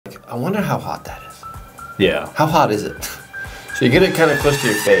I wonder how hot that is. Yeah. How hot is it? So you get it kind of close to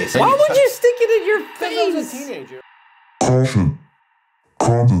your face. Why would you stick it in your face? I was a teenager. Caution.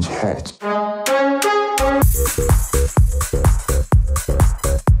 Cold is hot.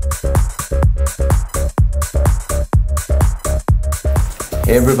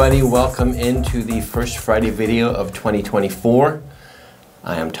 Hey everybody, welcome into the first Friday video of 2024.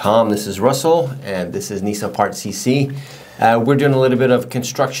 I am Tom, this is Russell, and this is Nissan Parts CC. We're doing a little bit of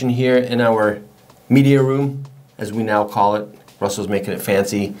construction here in our media room, as we now call it. Russell's making it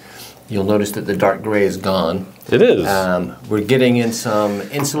fancy. You'll notice that the dark gray is gone. It is. We're getting in some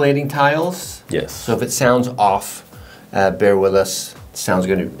insulating tiles. Yes. So if it sounds off, bear with us. The sound's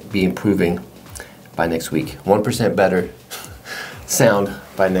going to be improving by next week. 1% better sound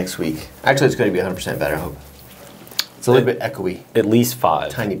by next week. Actually, it's going to be 100% better, I hope. It's a little bit echoey. At least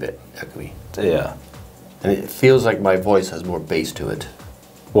 5. Tiny bit echoey. Yeah. And it feels like my voice has more bass to it.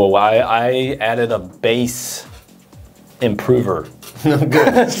 Well, I added a bass improver. Good.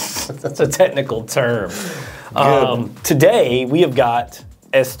 That's a technical term. Today, we have got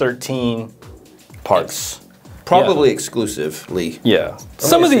S13 parts. Probably exclusively. Yeah.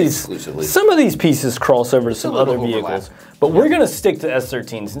 Some of these pieces cross over to some other vehicles, but we're going to stick to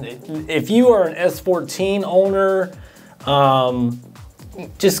S13s. If you are an S14 owner,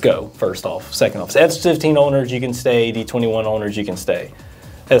 just go first off. Second off, S15 owners you can stay. D21 owners you can stay.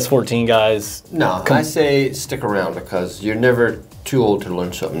 S14 guys. No, I say stick around because you're never too old to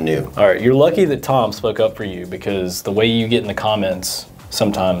learn something new. All right, you're lucky that Tom spoke up for you because the way you get in the comments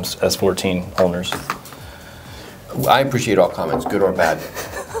sometimes, S14 owners. I appreciate all comments, good or bad.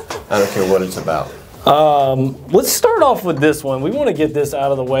 I don't care what it's about. Let's start off with this one. We want to get this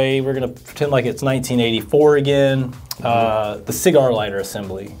out of the way. We're going to pretend like it's 1984 again. The CIGAR lighter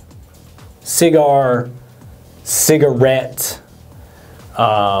assembly. CIGAR, cigarette,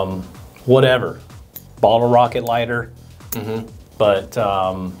 whatever. Bottle rocket lighter. But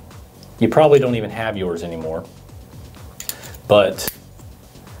you probably don't even have yours anymore. But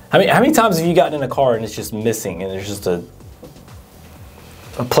how many times have you gotten in a car and it's just missing and there's just a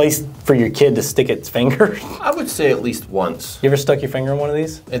place for your kid to stick its finger? I would say at least once. You ever stuck your finger in one of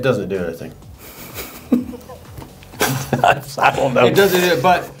these? It doesn't do anything. I don't know. It doesn't do it,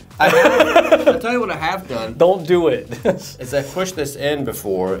 but I'll tell you what I have done. Don't do it. Is I pushed this in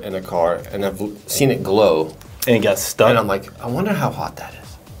before in a car and I've seen it glow. And it got stuck. And I'm like, I wonder how hot that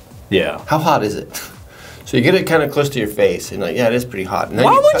is. Yeah. How hot is it? So you get it kind of close to your face and like, yeah, it is pretty hot. And then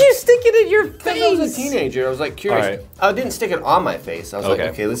why would you stick it in your face? I was a teenager. I was like curious. Right. I didn't stick it on my face. I was like,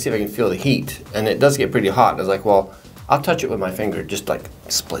 okay, let's see if I can feel the heat. And it does get pretty hot. And I was like, well, I'll touch it with my finger just like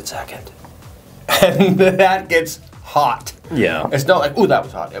a split second. And that gets hot. Yeah. It's not like, ooh, that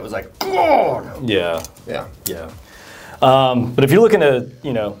was hot. It was like, oh. No. Yeah. Yeah. Yeah. But if you're looking to,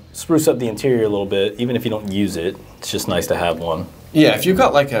 you know, spruce up the interior a little bit, even if you don't use it, it's just nice to have one. Yeah, if you've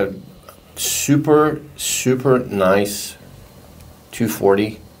got like a super nice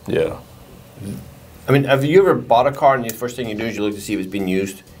 240. Yeah. I mean, have you ever bought a car and the first thing you do is you look to see if it's been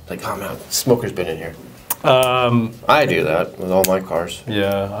used? Like, oh man, smoker's been in here. I do that with all my cars.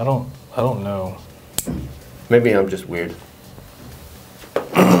 Yeah, I don't know. Maybe I'm just weird.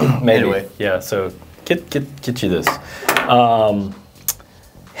 Maybe. Anyway. Yeah, so get you this.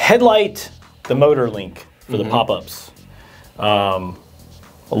 Headlight, the motor link for the pop-ups.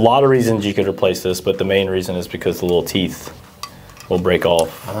 A lot of reasons you could replace this, but the main reason is because the little teeth will break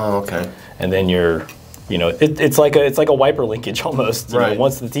off. Oh, okay. And then you're, you know, it's like a wiper linkage almost. You right. know,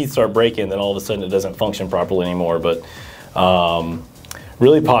 once the teeth start breaking, then all of a sudden it doesn't function properly anymore. But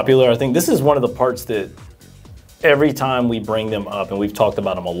really popular. I think this is one of the parts that every time we bring them up, and we've talked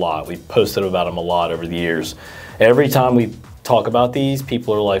about them a lot, we've posted about them a lot over the years. Every time we talk about these,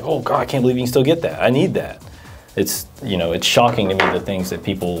 people are like, oh God, I can't believe you can still get that. I need that. It's, you know, it's shocking to me the things that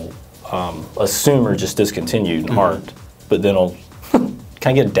people assume are just discontinued and aren't. But then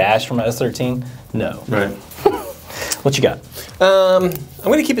can I get a dash from an S13? No. Right. What you got? I'm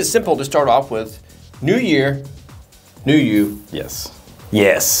going to keep it simple to start off with. New year, new you. Yes.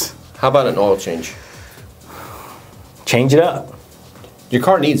 Yes. How about an oil change? Change it up. Your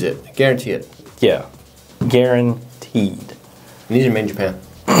car needs it. Guarantee it. Yeah. Guaranteed. And these are made in Japan.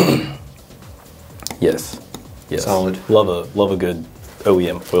 Yes. Yes. Solid. Love a good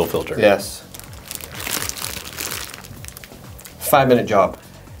OEM oil filter. Yes. 5-minute job.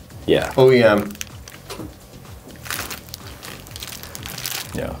 Yeah. OEM.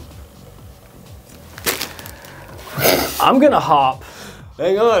 Yeah. I'm gonna hop.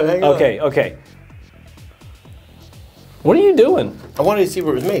 Hang on. Okay. What are you doing? I wanted to see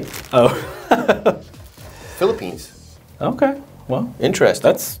where it was made. Oh. Philippines. Okay. Well,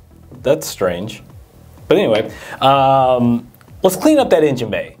 Interesting. that's strange. But anyway, let's clean up that engine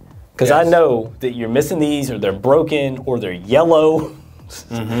bay. Because I know that you're missing these, or they're broken, or they're yellow,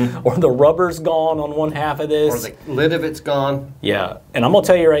 or the rubber's gone on one half of this. Or the lid of it's gone. Yeah, and I'm gonna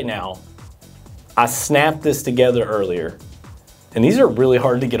tell you right now, I snapped this together earlier, and these are really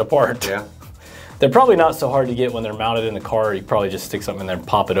hard to get apart. Yeah. They're probably not so hard to get when they're mounted in the car. You probably just stick something in there and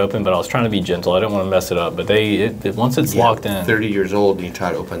pop it open, but I was trying to be gentle. I didn't want to mess it up, but once it's locked in. 30 years old and you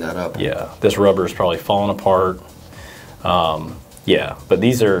try to open that up. Yeah, this rubber is probably falling apart. Yeah, but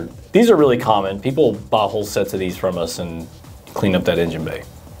these are really common. People buy whole sets of these from us and clean up that engine bay.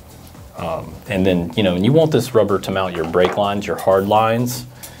 And then, you know, and you want this rubber to mount your brake lines, your hard lines.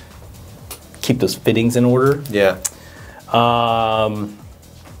 Keep those fittings in order. Yeah.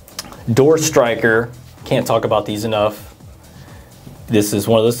 Door striker, can't talk about these enough. This is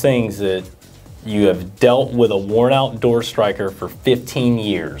one of those things that you have dealt with a worn out door striker for 15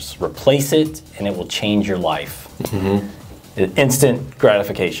 years. Replace it and it will change your life. Instant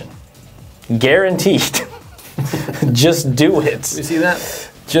gratification. Guaranteed. Just do it. You see that?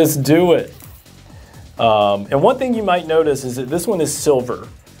 Just do it. And one thing you might notice is that this one is silver.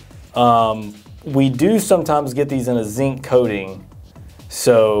 We do sometimes get these in a zinc coating,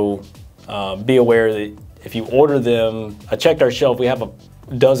 so be aware that if you order them, I checked our shelf, we have a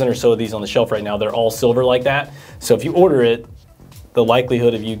dozen or so of these on the shelf right now, they're all silver like that. So if you order it, the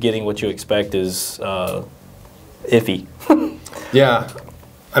likelihood of you getting what you expect is iffy. Yeah.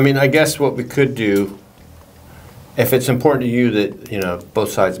 I mean, I guess what we could do, if it's important to you that, you know,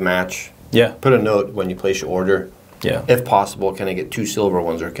 both sides match, Yeah. put a note when you place your order. Yeah. If possible, can I get 2 silver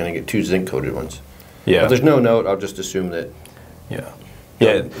ones or can I get 2 zinc coated ones? Yeah. If there's no note, I'll just assume that, Yeah.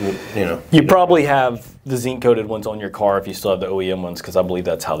 Yeah. you know. You probably have the zinc coated ones on your car if you still have the OEM ones, because I believe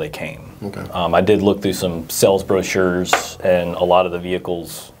that's how they came. Okay. I did look through some sales brochures, and a lot of the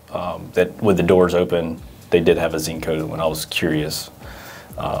vehicles that with the doors open, they did have a zinc coated one. I was curious.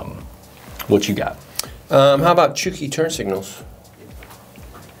 What you got? How about CHUKI turn signals?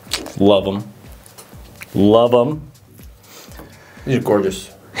 Love them. Love them. These are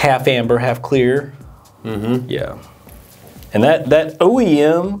gorgeous. Half amber, half clear. Yeah. And that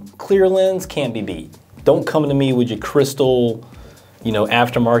OEM clear lens can't be beat. Don't come to me with your crystal, you know,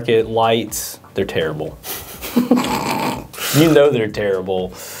 aftermarket lights. They're terrible. You know they're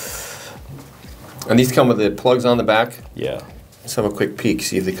terrible. And these come with the plugs on the back. Yeah. Let's have a quick peek,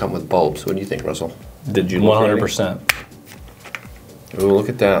 see if they come with bulbs. What do you think, Russell? Did you look at 100%. Oh, look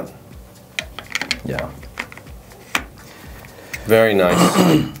at that. Yeah. Very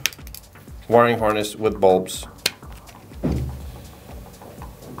nice. Wiring harness with bulbs.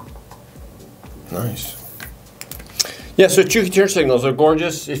 Nice. Yeah, so CHUKI turn signals are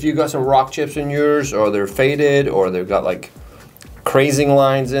gorgeous. If you got some rock chips in yours, or they're faded, or they've got like crazing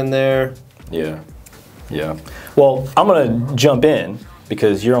lines in there. Yeah. Yeah. Well, I'm gonna jump in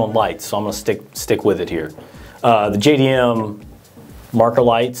because you're on lights, so I'm gonna stick with it here. The JDM marker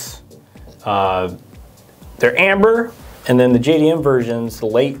lights, they're amber, and then the JDM versions, the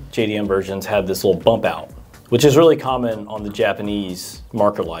late JDM versions, have this little bump out, which is really common on the Japanese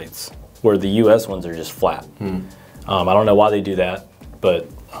marker lights, where the US ones are just flat. I don't know why they do that, but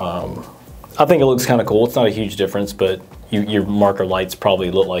I think it looks kind of cool. It's not a huge difference, but your marker lights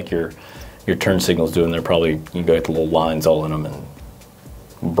probably look like your turn signals do, and they're probably, you got the little lines all in them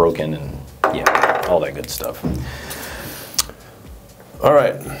and broken and yeah, all that good stuff. All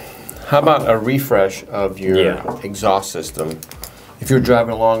right. How about a refresh of your exhaust system? If you're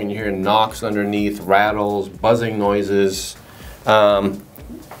driving along and you hear knocks underneath, rattles, buzzing noises,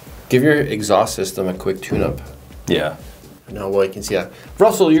 give your exhaust system a quick tune-up. Yeah. No, well, you can see that.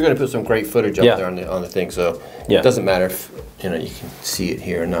 Russell, you're going to put some great footage up there on the thing, so it doesn't matter if you can see it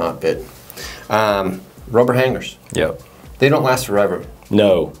here or not. But rubber hangers. Yep. They don't last forever.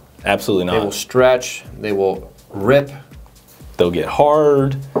 No, absolutely not. They will stretch. They will rip. They'll get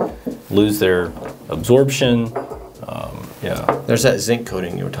hard, lose their absorption. Yeah. There's that zinc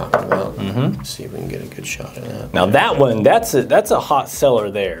coating you were talking about. Let's see if we can get a good shot of that. Now that one, that's a hot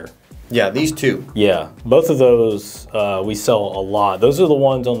seller there. Yeah, these two. Yeah, both of those we sell a lot. Those are the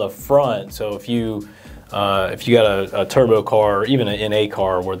ones on the front. So if you got a turbo car, or even an NA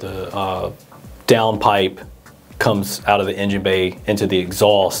car, where the downpipe comes out of the engine bay into the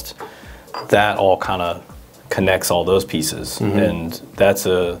exhaust, that all kind of connects all those pieces, and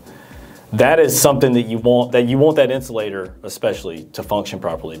that is something that you want that insulator especially to function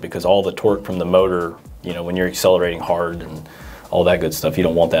properly, because all the torque from the motor, when you're accelerating hard and all that good stuff, you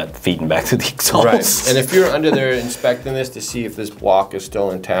don't want that feeding back to the exhaust. Right. And if you're under there inspecting this to see if this block is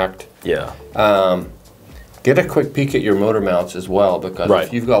still intact, Get a quick peek at your motor mounts as well, because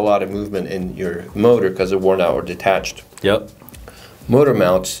if you've got a lot of movement in your motor because they're worn out or detached motor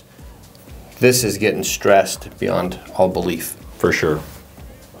mounts, this is getting stressed beyond all belief. For sure.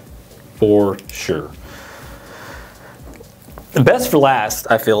 For sure. The best for last,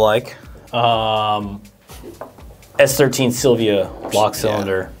 I feel like. S13 Silvia block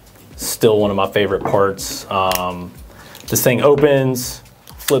cylinder. Still one of my favorite parts. This thing opens,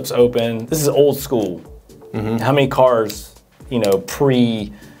 flips open. This is old school. How many cars, you know,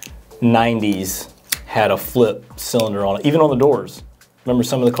 pre-90s had a flip cylinder on it, even on the doors? Remember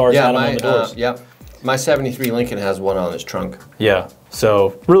some of the cars had them on the doors? My 73 Lincoln has one on its trunk. Yeah,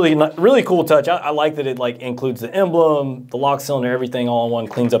 so really cool touch. I like that it like includes the emblem, the lock cylinder, everything all in one,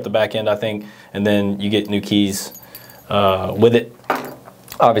 cleans up the back end, I think, and then you get new keys with it.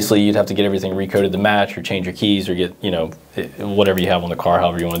 Obviously, you'd have to get everything recoded to match or change your keys or get, you know, whatever you have on the car,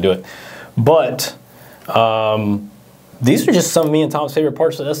 however you want to do it. But these are just some of me and Tom's favorite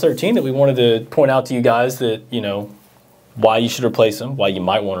parts of the S13 that we wanted to point out to you guys that, you know, why you should replace them, why you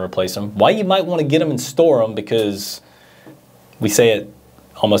might want to replace them, why you might want to get them and store them, because we say it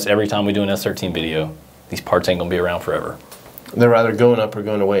almost every time we do an S13 video, these parts ain't going to be around forever. They're either going up or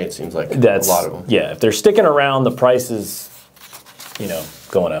going away, it seems like. That's, a lot of them. Yeah, if they're sticking around, the price is, you know,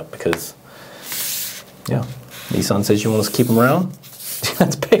 going up because, yeah, Nissan says you want us to keep them around, you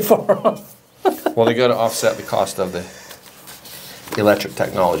have to pay for them. Well, they got to offset the cost of the electric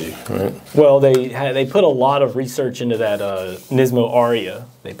technology, right? Well, they put a lot of research into that Nismo Aria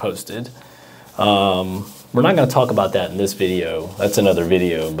they posted. We're not going to talk about that in this video. That's another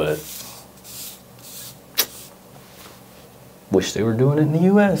video, but wish they were doing it in the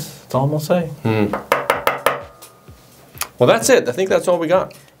U.S. That's all I'm going to say. Well, that's it. I think that's all we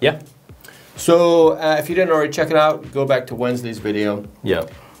got. Yeah. So if you didn't already check it out, go back to Wednesday's video. Yeah.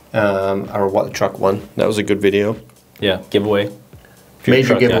 Our What the Truck one. That was a good video. Yeah, giveaway.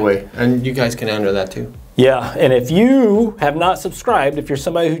 Major giveaway. And you guys can enter that too. Yeah, and if you have not subscribed, if you're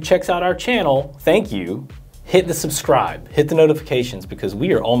somebody who checks out our channel, thank you. Hit the subscribe, hit the notifications, because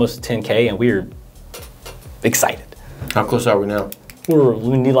we are almost 10K and we're excited. How close are we now?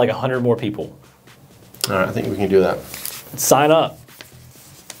 We need like 100 more people. All right, I think we can do that. Sign up.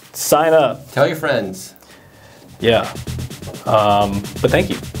 Sign up. Tell your friends. Yeah. But thank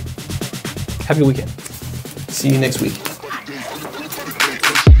you. Have a good weekend. See you next week.